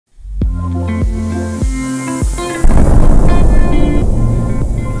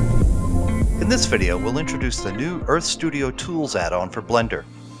this video, we'll introduce the new Earth Studio Tools add-on for Blender.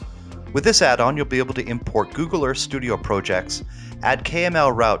 With this add-on, you'll be able to import Google Earth Studio projects, add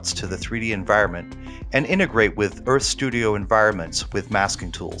KML routes to the 3D environment, and integrate with Earth Studio environments with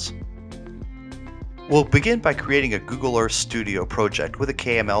masking tools. We'll begin by creating a Google Earth Studio project with a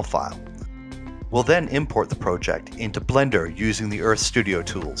KML file. We'll then import the project into Blender using the Earth Studio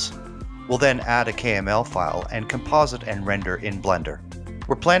tools. We'll then add a KML file and composite and render in Blender.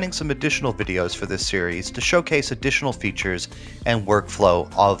 We're planning some additional videos for this series to showcase additional features and workflow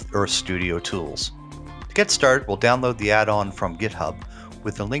of Earth Studio tools. To get started, we'll download the add-on from GitHub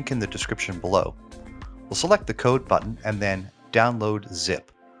with the link in the description below. We'll select the code button and then download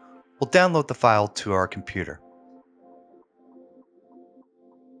zip. We'll download the file to our computer.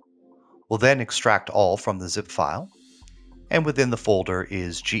 We'll then extract all from the zip file, and within the folder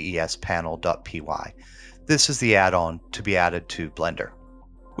is gespanel.py. This is the add-on to be added to Blender,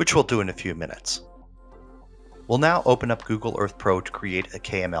 which we'll do in a few minutes. We'll now open up Google Earth Pro to create a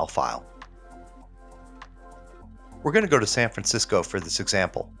KML file. We're going to go to San Francisco for this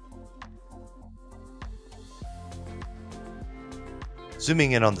example.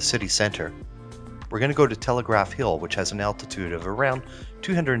 Zooming in on the city center, we're going to go to Telegraph Hill, which has an altitude of around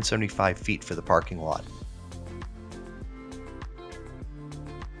 275 feet for the parking lot.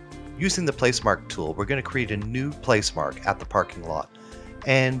 Using the Placemark tool, we're going to create a new placemark at the parking lot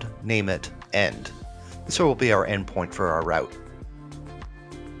and name it End. This will be our endpoint for our route.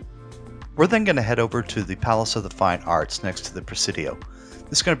 We're then going to head over to the Palace of the Fine Arts next to the Presidio.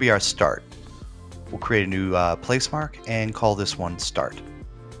 This is going to be our start. We'll create a new placemark and call this one Start.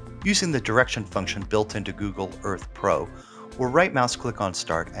 Using the direction function built into Google Earth Pro, we'll right mouse click on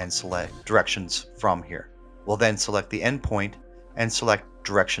Start and select Directions from here. We'll then select the endpoint and select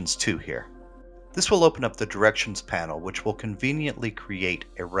Directions to here. This will open up the Directions panel, which will conveniently create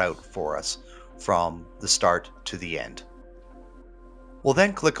a route for us from the start to the end. We'll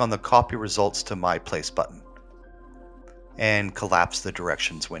then click on the Copy Results to My Place button and collapse the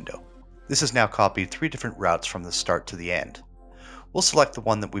Directions window. This has now copied 3 different routes from the start to the end. We'll select the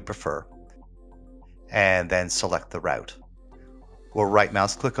one that we prefer and then select the route. We'll right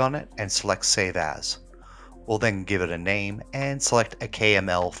mouse click on it and select Save As. We'll then give it a name and select a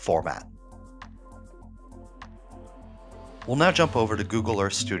KML format. We'll now jump over to Google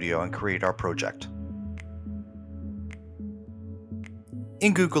Earth Studio and create our project.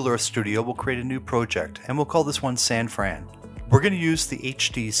 In Google Earth Studio, we'll create a new project and we'll call this one San Fran. We're going to use the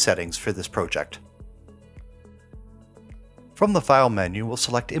HD settings for this project. From the File menu, we'll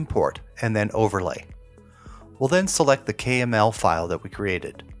select Import and then Overlay. We'll then select the KML file that we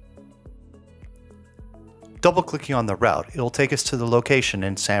created. Double-clicking on the route, it'll take us to the location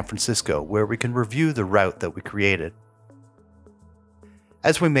in San Francisco where we can review the route that we created.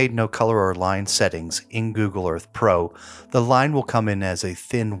 As we made no color or line settings in Google Earth Pro, the line will come in as a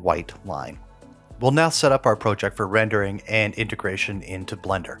thin white line. We'll now set up our project for rendering and integration into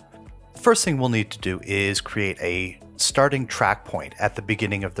Blender. The first thing we'll need to do is create a starting track point at the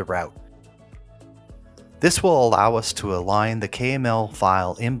beginning of the route. This will allow us to align the KML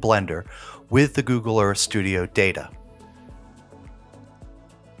file in Blender with the Google Earth Studio data.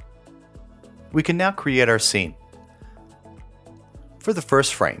 We can now create our scene. For the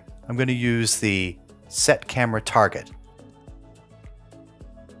first frame, I'm going to use the Set Camera Target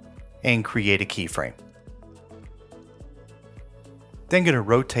and create a keyframe. Then going to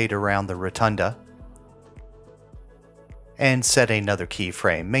rotate around the rotunda and set another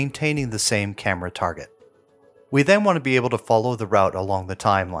keyframe, maintaining the same camera target. We then want to be able to follow the route along the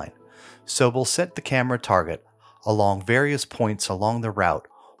timeline, so we'll set the camera target along various points along the route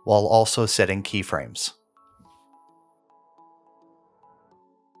while also setting keyframes.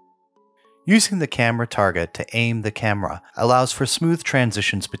 Using the camera target to aim the camera allows for smooth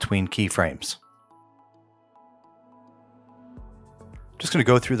transitions between keyframes. Just going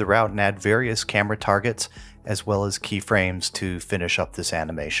to go through the route and add various camera targets as well as keyframes to finish up this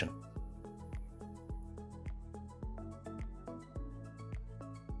animation.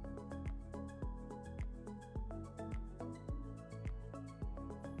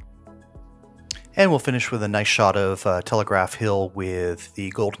 And we'll finish with a nice shot of Telegraph Hill with the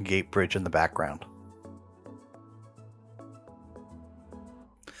Golden Gate Bridge in the background.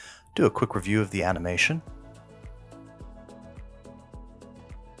 Do a quick review of the animation.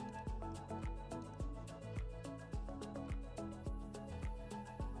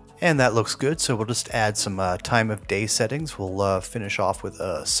 And that looks good, so we'll just add some time of day settings. We'll finish off with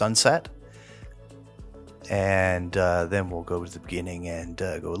a sunset. And then we'll go to the beginning and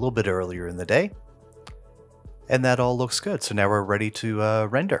go a little bit earlier in the day. And that all looks good. So now we're ready to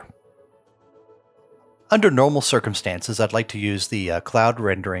render. Under normal circumstances, I'd like to use the cloud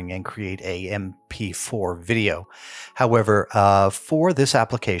rendering and create a MP4 video. However, for this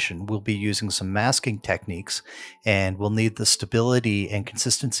application, we'll be using some masking techniques, and we'll need the stability and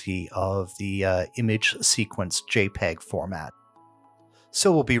consistency of the image sequence JPEG format.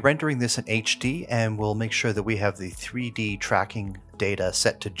 So we'll be rendering this in HD, and we'll make sure that we have the 3D tracking data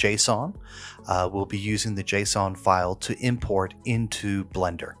set to JSON. We'll be using the JSON file to import into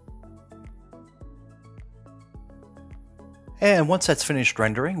Blender. And once that's finished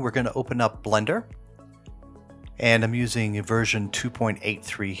rendering, we're going to open up Blender. And I'm using version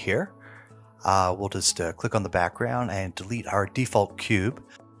 2.83 here. We'll just click on the background and delete our default cube.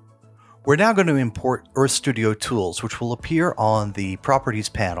 We're now going to import Earth Studio tools, which will appear on the Properties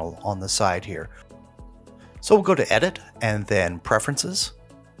panel on the side here. So we'll go to Edit and then Preferences.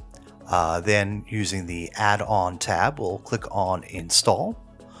 Then using the Add-on tab, we'll click on Install.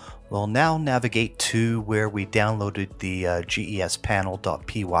 We'll now navigate to where we downloaded the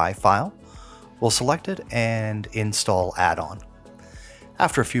gespanel.py file. We'll select it and install add-on.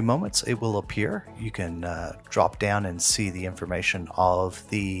 After a few moments, it will appear. You can drop down and see the information of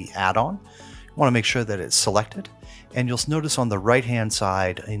the add-on. You want to make sure that it's selected, and you'll notice on the right-hand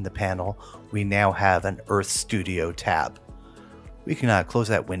side in the panel, we now have an Earth Studio tab. We can close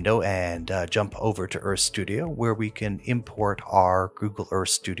that window and jump over to Earth Studio, where we can import our Google Earth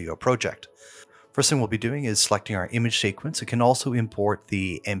Studio project. First thing we'll be doing is selecting our image sequence. It can also import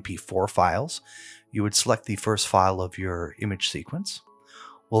the MP4 files. You would select the first file of your image sequence.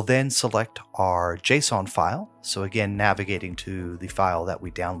 We'll then select our JSON file, so again navigating to the file that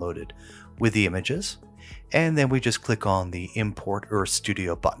we downloaded with the images, and then we just click on the Import Earth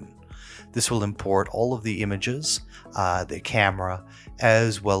Studio button. This will import all of the images, the camera,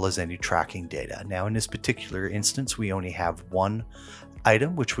 as well as any tracking data. Now in this particular instance, we only have one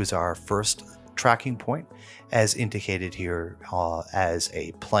item, which was our first tracking point, as indicated here as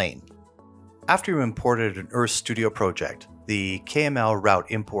a plane. After you imported an Earth Studio project, the KML Route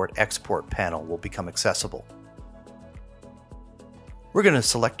Import Export panel will become accessible. We're going to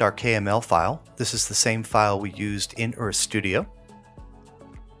select our KML file. This is the same file we used in Earth Studio.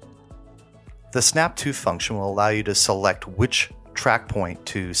 The snap to function will allow you to select which track point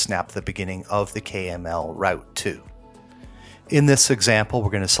to snap the beginning of the KML route to. In this example,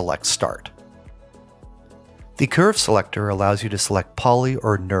 we're going to select Start. The curve selector allows you to select poly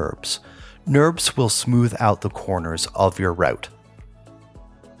or NURBS. NURBS will smooth out the corners of your route.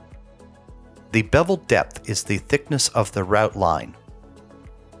 The bevel depth is the thickness of the route line.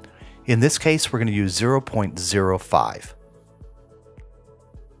 In this case, we're going to use 0.05.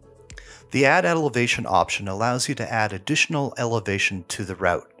 The Add Elevation option allows you to add additional elevation to the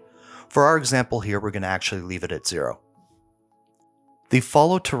route. For our example here, we're going to actually leave it at 0. The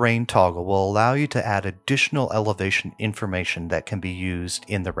Follow Terrain toggle will allow you to add additional elevation information that can be used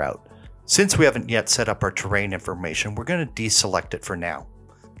in the route. Since we haven't yet set up our terrain information, we're going to deselect it for now.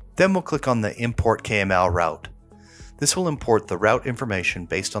 Then we'll click on the Import KML Route. This will import the route information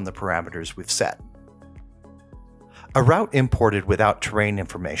based on the parameters we've set. A route imported without terrain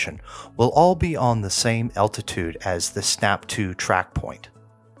information will all be on the same altitude as the snap to track point.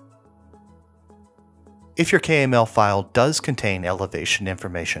 If your KML file does contain elevation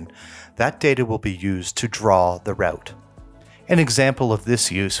information, that data will be used to draw the route. An example of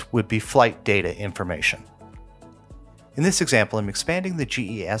this use would be flight data information. In this example, I'm expanding the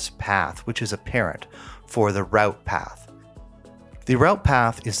GES path, which is a parent for the route path. The route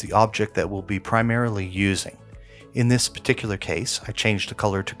path is the object that we'll be primarily using. In this particular case, I changed the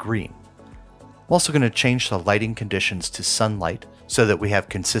color to green. I'm also going to change the lighting conditions to sunlight so that we have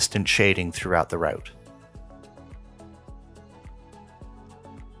consistent shading throughout the route.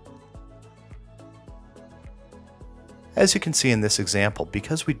 As you can see in this example,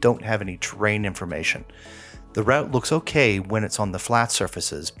 because we don't have any terrain information, the route looks okay when it's on the flat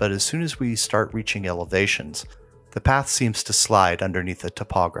surfaces, but as soon as we start reaching elevations, the path seems to slide underneath the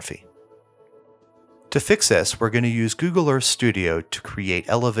topography. To fix this, we're going to use Google Earth Studio to create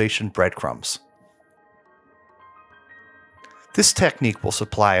elevation breadcrumbs. This technique will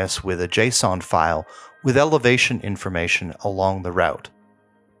supply us with a JSON file with elevation information along the route.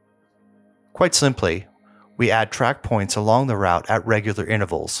 Quite simply, we add track points along the route at regular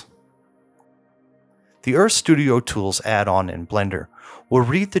intervals. The Earth Studio Tools add-on in Blender will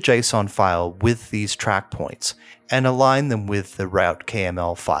read the JSON file with these track points and align them with the route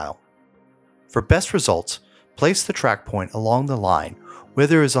KML file. For best results, place the track point along the line where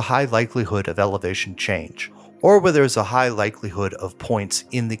there is a high likelihood of elevation change, or where there is a high likelihood of points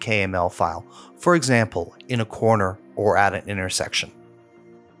in the KML file, for example, in a corner or at an intersection.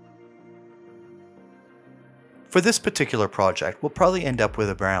 For this particular project, we'll probably end up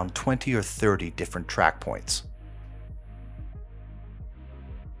with around 20 or 30 different track points.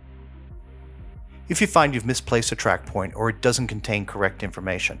 If you find you've misplaced a track point or it doesn't contain correct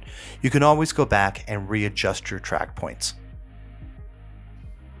information, you can always go back and readjust your track points.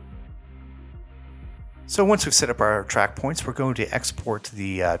 So once we've set up our track points, we're going to export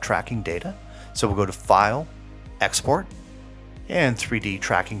the tracking data. So we'll go to File, Export, and 3D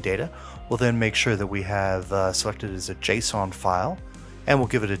Tracking Data. We'll then make sure that we have selected as a JSON file, and we'll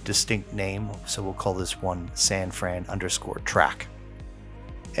give it a distinct name. So we'll call this one sanfran_track.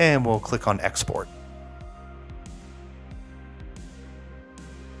 And we'll click on Export.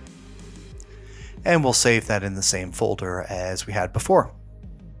 And we'll save that in the same folder as we had before.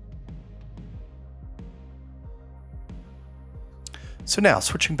 So now,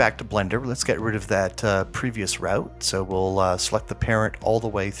 switching back to Blender, let's get rid of that previous route. So we'll select the parent all the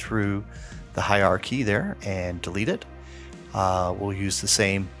way through the hierarchy there and delete it. We'll use the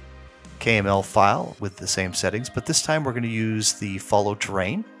same KML file with the same settings, but this time we're going to use the follow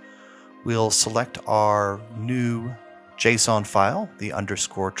terrain. We'll select our new JSON file, the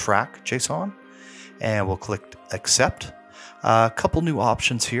 _track JSON, and we'll click accept. A couple new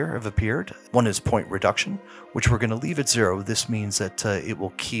options here have appeared. One is point reduction, which we're going to leave at 0. This means that it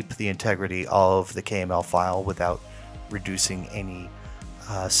will keep the integrity of the KML file without reducing any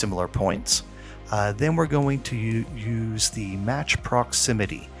similar points. Then we're going to use the match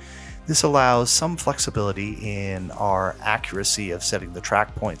proximity. This allows some flexibility in our accuracy of setting the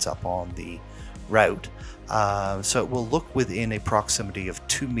track points up on the route. So it will look within a proximity of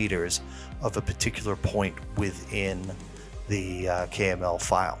 2 meters of a particular point within the KML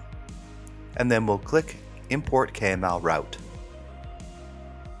file. And then we'll click Import KML Route.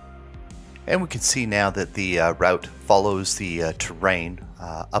 And we can see now that the route follows the terrain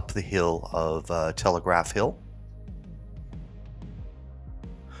up the hill of Telegraph Hill.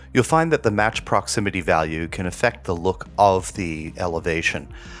 You'll find that the match proximity value can affect the look of the elevation.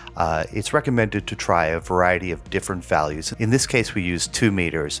 It's recommended to try a variety of different values. In this case, we used 2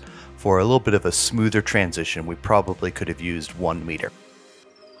 meters. For a little bit of a smoother transition, we probably could have used 1 meter.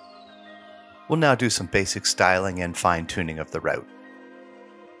 We'll now do some basic styling and fine-tuning of the route.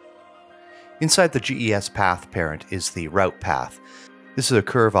 Inside the GES path parent is the route path. This is a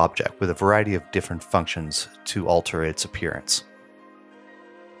curve object with a variety of different functions to alter its appearance.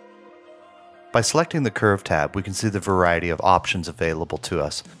 By selecting the Curve tab, we can see the variety of options available to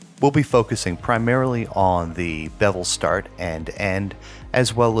us. We'll be focusing primarily on the bevel start and end,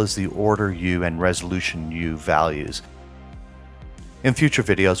 as well as the order U and resolution U values. In future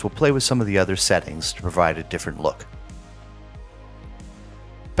videos, we'll play with some of the other settings to provide a different look.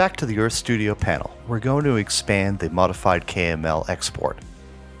 Back to the Earth Studio panel, we're going to expand the modified KML export.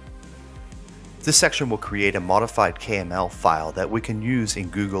 This section will create a modified KML file that we can use in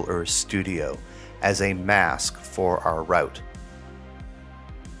Google Earth Studio as a mask for our route.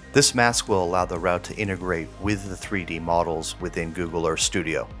 This mask will allow the route to integrate with the 3D models within Google Earth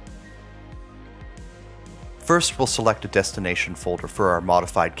Studio. First, we'll select a destination folder for our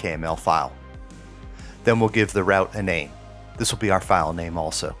modified KML file. Then we'll give the route a name. This will be our file name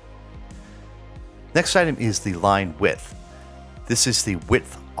also. Next item is the line width. This is the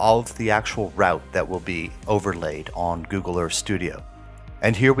width of the actual route that will be overlaid on Google Earth Studio.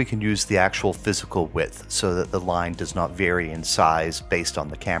 And here we can use the actual physical width so that the line does not vary in size based on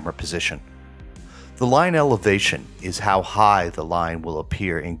the camera position. The line elevation is how high the line will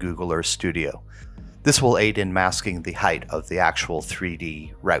appear in Google Earth Studio. This will aid in masking the height of the actual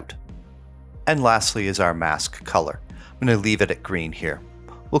 3D route. And lastly is our mask color. I'm going to leave it at green here.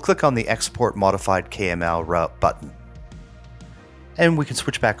 We'll click on the Export Modified KML Route button. And we can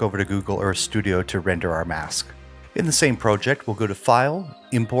switch back over to Google Earth Studio to render our mask. In the same project, we'll go to File,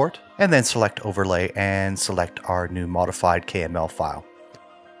 Import, and then select Overlay and select our new modified KML file.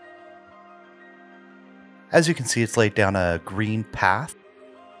 As you can see, it's laid down a green path.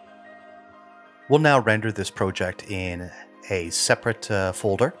 We'll now render this project in a separate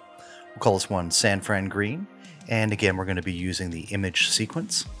folder. We'll call this one Sanfran Green, and again we're going to be using the image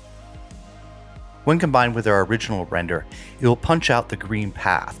sequence. When combined with our original render, it will punch out the green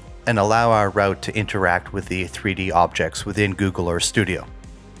path and allow our route to interact with the 3D objects within Google Earth Studio.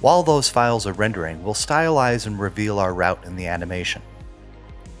 While those files are rendering, we'll stylize and reveal our route in the animation.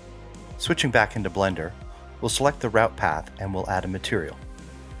 Switching back into Blender, we'll select the route path and we'll add a material.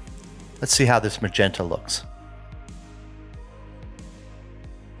 Let's see how this magenta looks.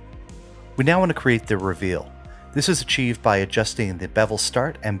 We now want to create the reveal. This is achieved by adjusting the bevel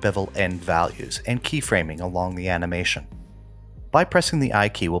start and bevel end values and keyframing along the animation. By pressing the I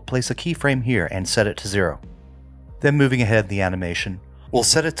key, we'll place a keyframe here and set it to 0. Then moving ahead in the animation, we'll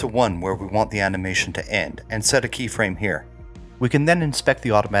set it to 1 where we want the animation to end and set a keyframe here. We can then inspect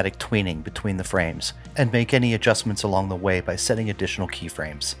the automatic tweening between the frames and make any adjustments along the way by setting additional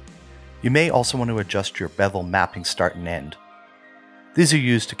keyframes. You may also want to adjust your bevel mapping start and end. These are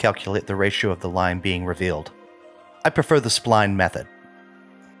used to calculate the ratio of the line being revealed. I prefer the spline method.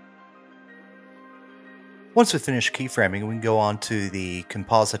 Once we finish keyframing, we can go on to the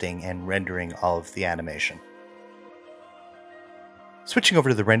compositing and rendering of the animation. Switching over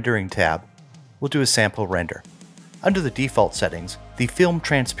to the rendering tab, we'll do a sample render. Under the default settings, the film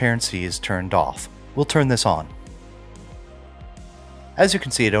transparency is turned off. We'll turn this on. As you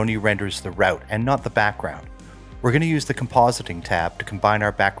can see, it only renders the route and not the background. We're going to use the compositing tab to combine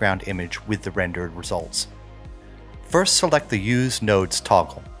our background image with the rendered results. First, select the Use Nodes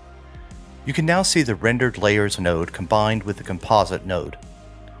toggle. You can now see the rendered layers node combined with the composite node.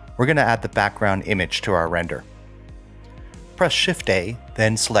 We're going to add the background image to our render. Press Shift-A,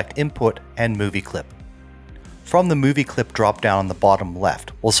 then select Input and Movie Clip. From the Movie Clip drop-down on the bottom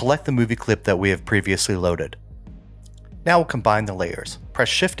left, we'll select the movie clip that we have previously loaded. Now we'll combine the layers. Press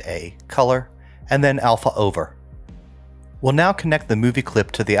Shift-A, Color, and then Alpha Over. We'll now connect the movie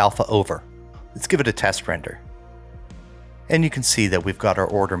clip to the Alpha Over. Let's give it a test render. And you can see that we've got our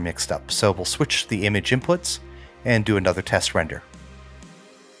order mixed up, so we'll switch the image inputs and do another test render.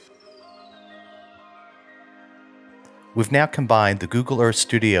 We've now combined the Google Earth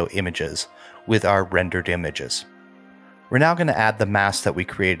Studio images with our rendered images. We're now going to add the mask that we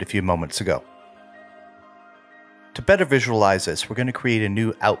created a few moments ago. To better visualize this, we're going to create a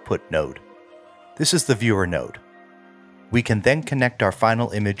new output node. This is the viewer node. We can then connect our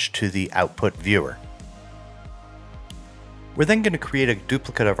final image to the output viewer. We're then going to create a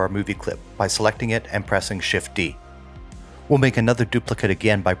duplicate of our movie clip by selecting it and pressing Shift-D. We'll make another duplicate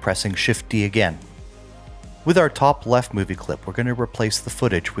again by pressing Shift-D again. With our top left movie clip, we're going to replace the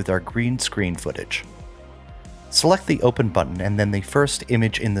footage with our green screen footage. Select the Open button and then the first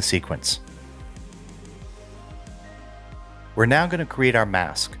image in the sequence. We're now going to create our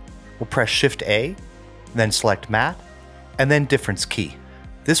mask. We'll press Shift-A, then select Matte, and then Difference key.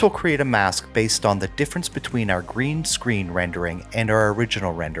 This will create a mask based on the difference between our green screen rendering and our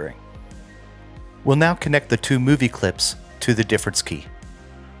original rendering. We'll now connect the two movie clips to the Difference key.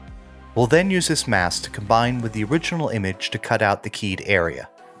 We'll then use this mask to combine with the original image to cut out the keyed area.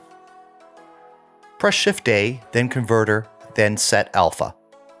 Press Shift-A, then Converter, then Set Alpha.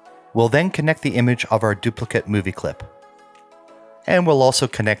 We'll then connect the image of our duplicate movie clip. And we'll also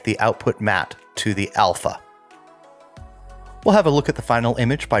connect the output matte to the alpha. We'll have a look at the final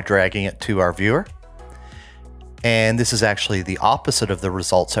image by dragging it to our viewer. And this is actually the opposite of the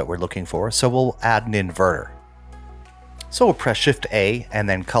results that we're looking for, so we'll add an inverter. So we'll press Shift-A and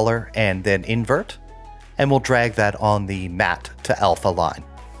then Color and then Invert, and we'll drag that on the matte to alpha line.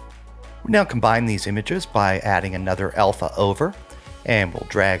 We now combine these images by adding another alpha over, and we'll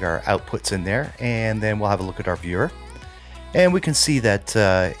drag our outputs in there, and then we'll have a look at our viewer. And we can see that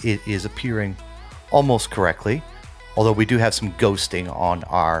it is appearing almost correctly, although we do have some ghosting on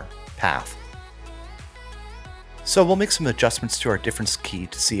our path. So we'll make some adjustments to our difference key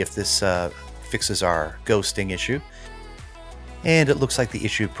to see if this fixes our ghosting issue. And it looks like the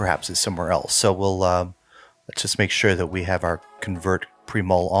issue perhaps is somewhere else. So we'll let's just make sure that we have our convert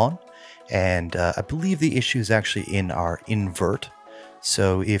premul on. And I believe the issue is actually in our invert.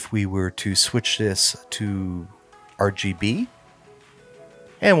 So if we were to switch this to RGB,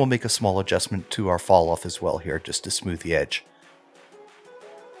 and we'll make a small adjustment to our fall off as well here just to smooth the edge.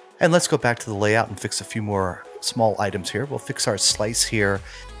 And let's go back to the layout and fix a few more small items here. We'll fix our slice here.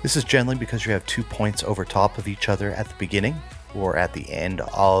 This is generally because you have 2 points over top of each other at the beginning or at the end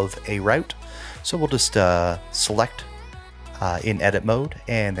of a route. So we'll just select in edit mode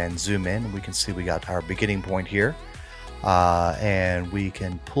and then zoom in. We can see we got our beginning point here, and we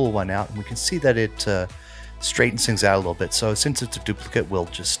can pull one out and we can see that it straightens things out a little bit. So since it's a duplicate, we'll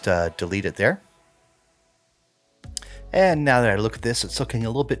just delete it there. And now that I look at this, it's looking a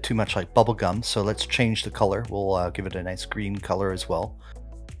little bit too much like bubblegum, so let's change the color. We'll give it a nice green color as well.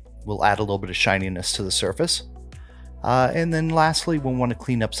 We'll add a little bit of shininess to the surface. And then lastly, we'll want to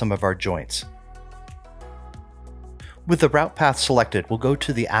clean up some of our joints. With the route path selected, we'll go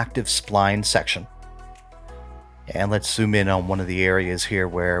to the active spline section. And let's zoom in on one of the areas here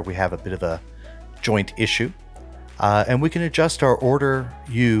where we have a bit of a joint issue. And we can adjust our order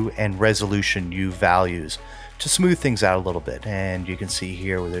U and resolution U values to smooth things out a little bit. And you can see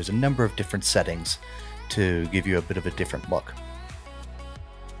here where there's a number of different settings to give you a bit of a different look.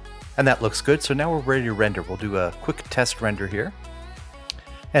 And that looks good. So now we're ready to render. We'll do a quick test render here.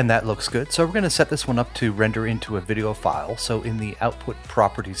 And that looks good. So we're going to set this one up to render into a video file. So in the Output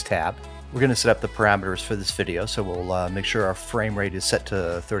Properties tab, we're going to set up the parameters for this video. So we'll make sure our frame rate is set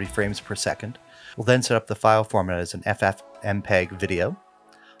to 30 frames per second. We'll then set up the file format as an FFmpeg video.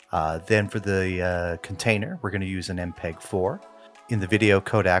 Then for the container, we're going to use an MPEG-4. In the video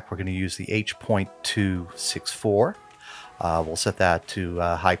codec, we're going to use the H.264. We'll set that to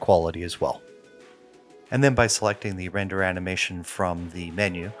high quality as well. And then by selecting the render animation from the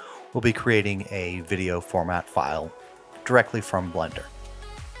menu, we'll be creating a video format file directly from Blender.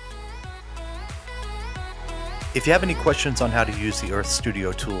 If you have any questions on how to use the Earth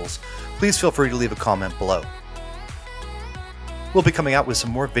Studio tools, please feel free to leave a comment below. We'll be coming out with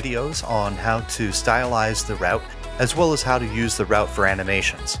some more videos on how to stylize the route, as well as how to use the route for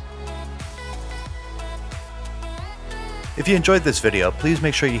animations. If you enjoyed this video, please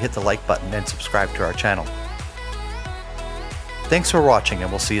make sure you hit the like button and subscribe to our channel. Thanks for watching,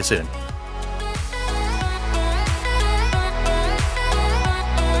 and we'll see you soon.